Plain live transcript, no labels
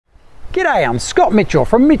G'day, I'm Scott Mitchell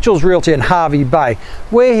from Mitchell's Realty in Hervey Bay.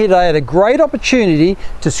 We're here today at a great opportunity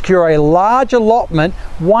to secure a large allotment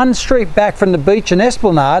one street back from the beach in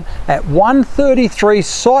Esplanade at 133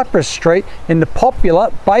 Cypress Street in the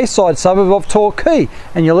popular bayside suburb of Torquay.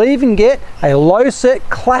 And you'll even get a low-set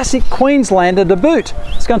classic Queenslander to boot.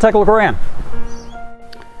 Let's go and take a look around.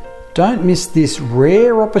 Don't miss this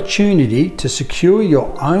rare opportunity to secure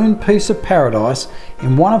your own piece of paradise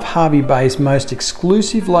in one of Hervey Bay's most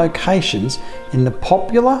exclusive locations in the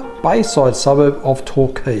popular bayside suburb of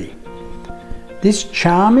Torquay. This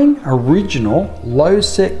charming, original,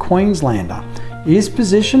 low-set Queenslander is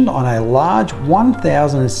positioned on a large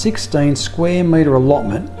 1,016 square metre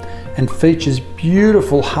allotment and features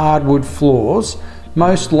beautiful hardwood floors,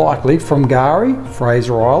 most likely from Gary,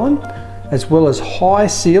 Fraser Island, as well as high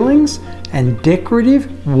ceilings and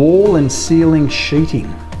decorative wall and ceiling sheeting.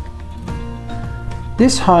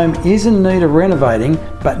 This home is in need of renovating,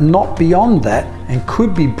 but not beyond that, and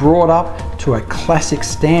could be brought up to a classic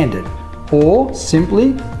standard, or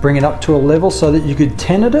simply bring it up to a level so that you could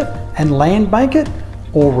tenant it and land bank it,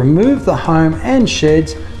 or remove the home and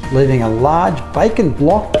sheds, leaving a large vacant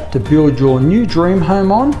block to build your new dream home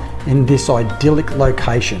on in this idyllic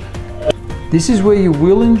location. This is where you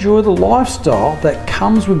will enjoy the lifestyle that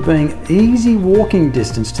comes with being easy walking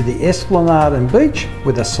distance to the Esplanade and beach,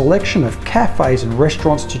 with a selection of cafes and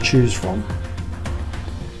restaurants to choose from.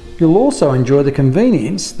 You'll also enjoy the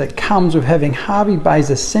convenience that comes with having Hervey Bay's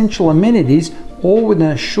essential amenities all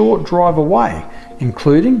within a short drive away,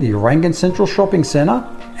 including the Orangan Central Shopping Centre,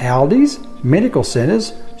 Aldi's, medical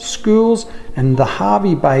centres, schools and the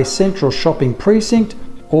Hervey Bay Central Shopping Precinct,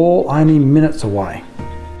 all only minutes away.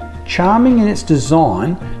 Charming in its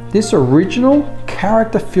design, this original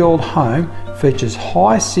character-filled home features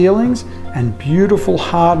high ceilings and beautiful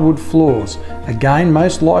hardwood floors, again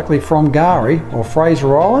most likely from Gary or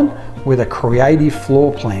Fraser Island, with a creative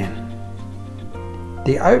floor plan.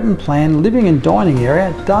 The open plan living and dining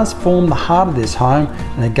area does form the heart of this home,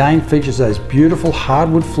 and again features those beautiful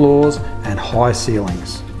hardwood floors and high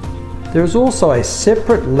ceilings. There is also a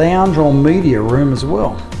separate lounge or media room as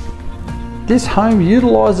well. This home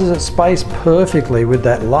utilises its space perfectly with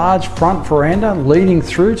that large front veranda leading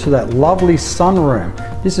through to that lovely sunroom.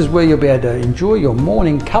 This is where you'll be able to enjoy your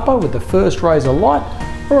morning cuppa with the first rays of light,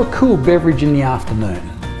 or a cool beverage in the afternoon.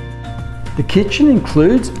 The kitchen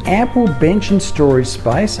includes ample bench and storage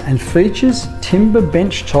space and features timber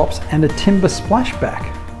bench tops and a timber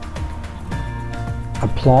splashback.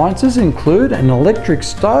 Appliances include an electric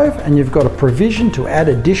stove, and you've got a provision to add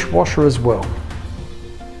a dishwasher as well.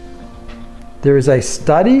 There is a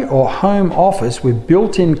study or home office with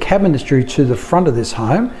built-in cabinetry to the front of this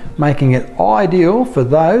home, making it ideal for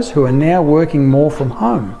those who are now working more from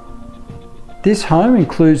home. This home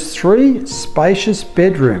includes 3 spacious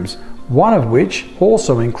bedrooms, one of which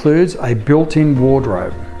also includes a built-in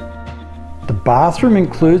wardrobe. The bathroom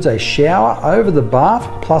includes a shower over the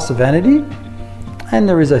bath plus a vanity, and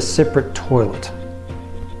there is a separate toilet.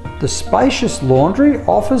 The spacious laundry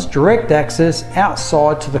offers direct access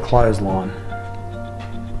outside to the clothesline.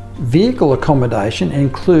 Vehicle accommodation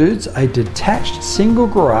includes a detached single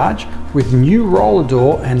garage with new roller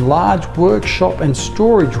door and large workshop and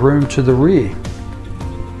storage room to the rear.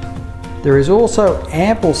 There is also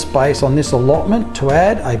ample space on this allotment to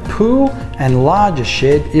add a pool and larger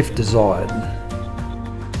shed if desired.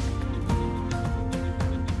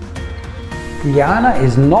 The owner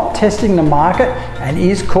is not testing the market and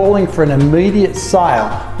is calling for an immediate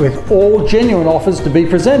sale, with all genuine offers to be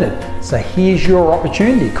presented. So here's your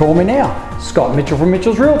opportunity. Call me now. Scott Mitchell from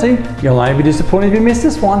Mitchell's Realty. You'll only be disappointed if you miss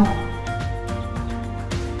this one.